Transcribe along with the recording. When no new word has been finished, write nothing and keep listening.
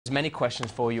many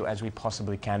questions for you as we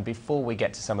possibly can. Before we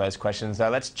get to some of those questions, though,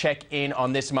 let's check in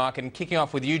on this market. And kicking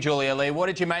off with you, Julia Lee, what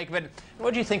did you make of it?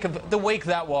 What did you think of the week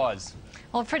that was?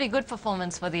 Well, pretty good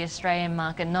performance for the Australian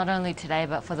market, not only today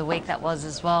but for the week that was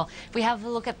as well. If we have a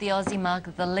look at the Aussie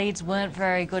market, the leads weren't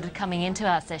very good coming into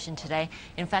our session today.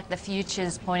 In fact, the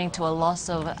futures pointing to a loss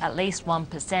of at least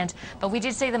 1%, but we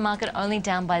did see the market only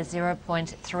down by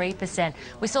 0.3%.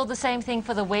 We saw the same thing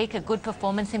for the week, a good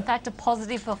performance, in fact a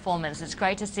positive performance. It's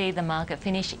great to see the market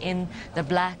finish in the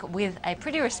black with a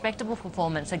pretty respectable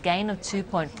performance, a gain of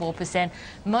 2.4%.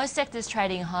 Most sectors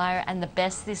trading higher, and the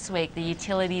best this week, the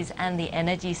utilities and the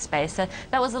energy space. So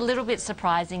that was a little bit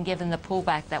surprising given the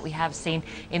pullback that we have seen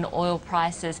in oil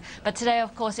prices. But today,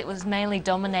 of course, it was mainly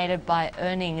dominated by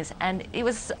earnings, and it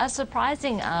was a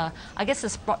surprising, I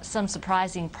guess, some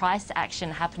surprising price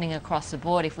action happening across the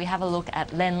board. If we have a look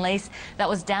at Lend-Lease, that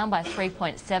was down by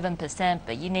 3.7%,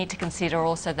 but you need to consider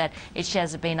also that its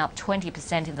shares have been up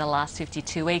 20% in the last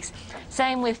 52 weeks.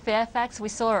 Same with Fairfax, we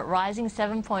saw it rising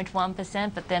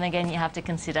 7.1%, but then again, you have to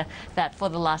consider that for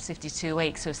the last 52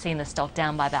 weeks, we've seen the stock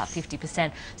down by about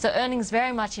 50%. So earnings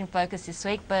very much in focus this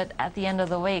week, but at the end of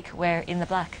the week, we're in the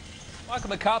black.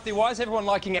 Michael McCarthy, why is everyone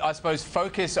liking it, I suppose,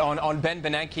 focus on Ben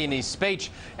Bernanke in his speech?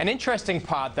 An interesting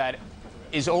part that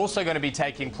is also going to be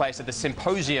taking place at the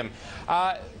symposium.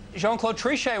 Jean-Claude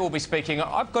Trichet will be speaking.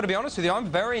 I've got to be honest with you, I'm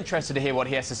very interested to hear what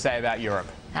he has to say about Europe.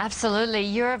 Absolutely.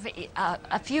 Europe,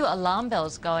 a few alarm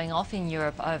bells going off in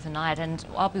Europe overnight, and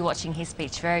I'll be watching his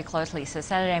speech very closely. So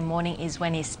Saturday morning is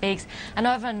when he speaks, and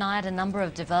overnight a number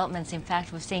of developments. In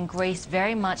fact, we've seen Greece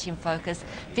very much in focus,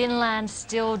 Finland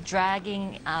still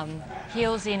dragging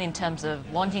heels in terms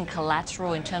of wanting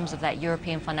collateral in terms of that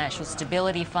European Financial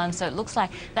Stability Fund. So it looks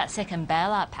like that second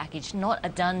bailout package, not a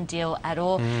done deal at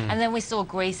all. And then we saw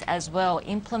Greece as well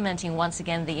implementing once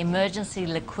again the emergency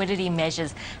liquidity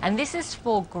measures, and this is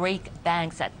for Greek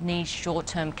banks that need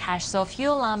short-term cash. So a few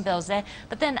alarm bells there,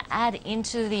 but then add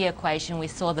into the equation, we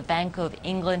saw the Bank of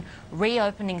England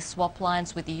reopening swap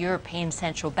lines with the European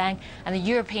Central Bank, and the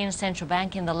European Central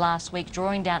Bank in the last week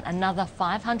drawing down another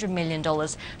 $500 million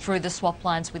through the swap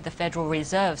lines with the Federal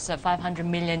Reserve, so $500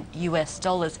 million US.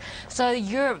 So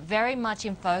Europe very much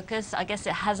in focus. I guess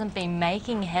it hasn't been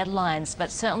making headlines,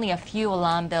 but certainly a few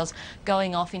alarm bells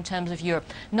going off in terms of Europe.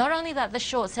 Not only that, the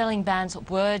short-selling bans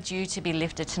were due to be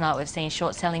lifted tonight. We've seen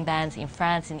short-selling bans in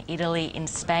France, in Italy, in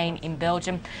Spain, in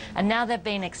Belgium, and now they've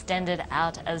been extended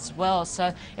out as well.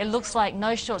 So it looks like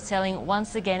no short-selling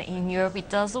once again in Europe. It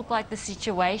does look like the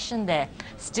situation there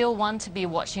still one to be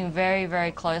watching very,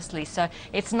 very closely. So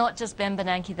it's not just Ben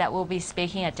Bernanke that will be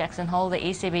speaking at Jackson Hole. The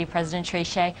ECB President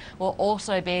Trichet will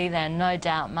also be there. No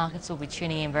doubt markets will be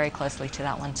tuning in very closely to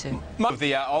that one too.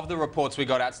 Of the reports we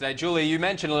got out today, Julia, you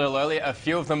mentioned a little earlier a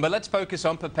few of them, but let's focus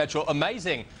on Perpetual.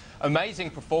 Amazing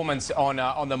performance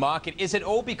on the market. Is it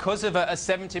all because of a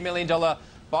 $70 million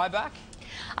buyback?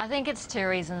 I think it's two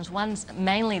reasons. One's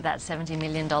mainly that $70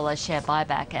 million share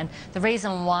buyback, and the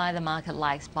reason why the market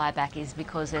likes buyback is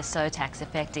because they're so tax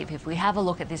effective. If we have a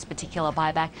look at this particular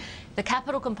buyback, the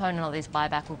capital component of this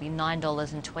buyback will be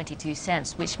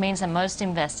 $9.22, which means that most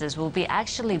investors will be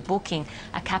actually booking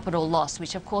a capital loss,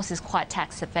 which of course is quite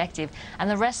tax effective, and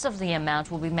the rest of the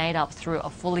amount will be made up through a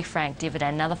fully franked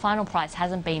dividend. Now, the final price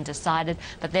hasn't been decided,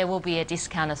 but there will be a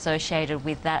discount associated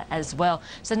with that as well.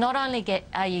 So not only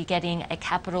are you getting a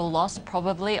capital loss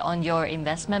probably on your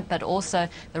investment, but also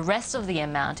the rest of the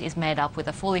amount is made up with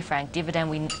a fully franked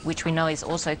dividend, which we know is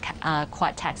also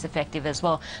quite tax effective as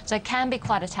well. So it can be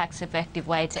quite a tax effective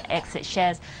way to exit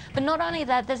shares. But not only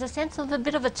that, there's a sense of a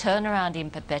bit of a turnaround in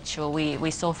Perpetual.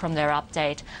 We saw from their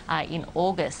update in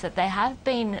August that they have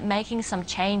been making some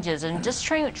changes and just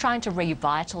trying to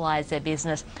revitalise their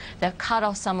business. They've cut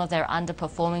off some of their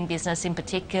underperforming business, in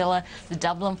particular the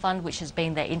Dublin Fund, which has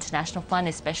been their international fund,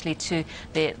 especially to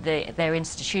their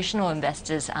institutional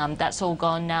investors. That's all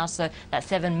gone now, so that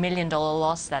 $7 million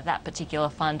loss that particular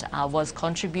fund was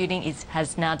contributing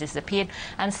has now disappeared.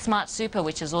 And Smart Super,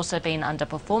 which has also been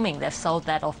underperforming, they've sold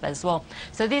that off as well.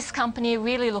 So this company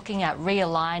really looking at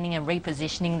realigning and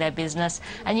repositioning their business,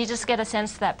 and you just get a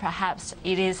sense that perhaps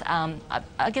it is,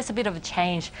 I guess, a bit of a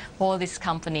change for this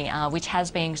company, which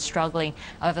has been struggling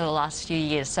over the last few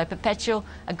years. So Perpetual,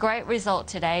 a great result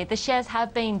today. The shares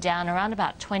have been down around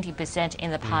about 20%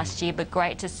 in the past year, but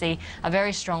great to see a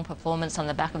very strong performance on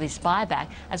the back of this buyback,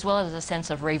 as well as a sense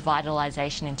of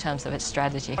revitalisation in terms of its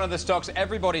strategy. One of the stocks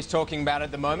everybody's talking about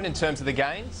at the moment in terms of the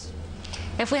gains?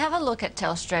 If we have a look at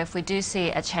Telstra, if we do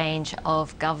see a change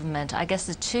of government, I guess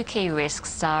the two key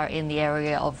risks are in the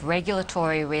area of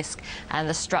regulatory risk and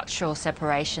the structural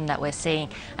separation that we're seeing.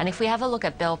 And if we have a look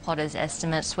at Bell Potter's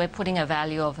estimates, we're putting a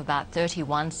value of about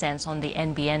 31 cents on the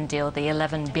NBN deal, the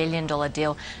 $11 billion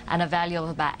deal, and a value of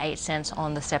about 8 cents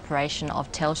on the separation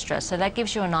of Telstra. So that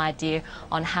gives you an idea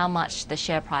on how much the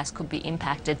share price could be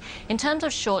impacted. In terms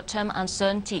of short-term,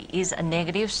 uncertainty is a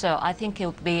negative, so I think it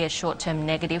will be a short-term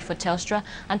negative for Telstra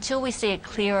until we see a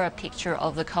clearer picture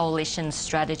of the coalition's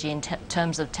strategy in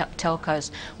terms of telcos.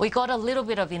 We got a little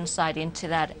bit of insight into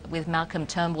that with Malcolm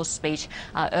Turnbull's speech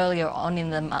earlier on in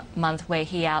the month, where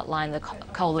he outlined the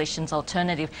coalition's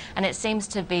alternative, and it seems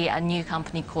to be a new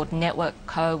company called Network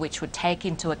Co, which would take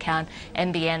into account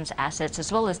NBN's assets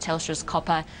as well as Telstra's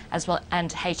copper as well and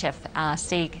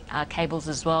HFC cables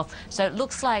as well. So it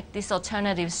looks like this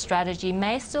alternative strategy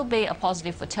may still be a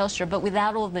positive for Telstra, but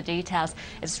without all the details,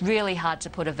 it's really hard to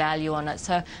put a value on it.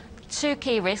 So two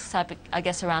key risks, I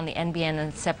guess, around the NBN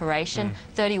and separation.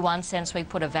 31 cents, we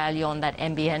put a value on that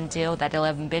NBN deal, that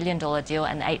 $11 billion deal,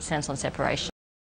 and 8 cents on separation.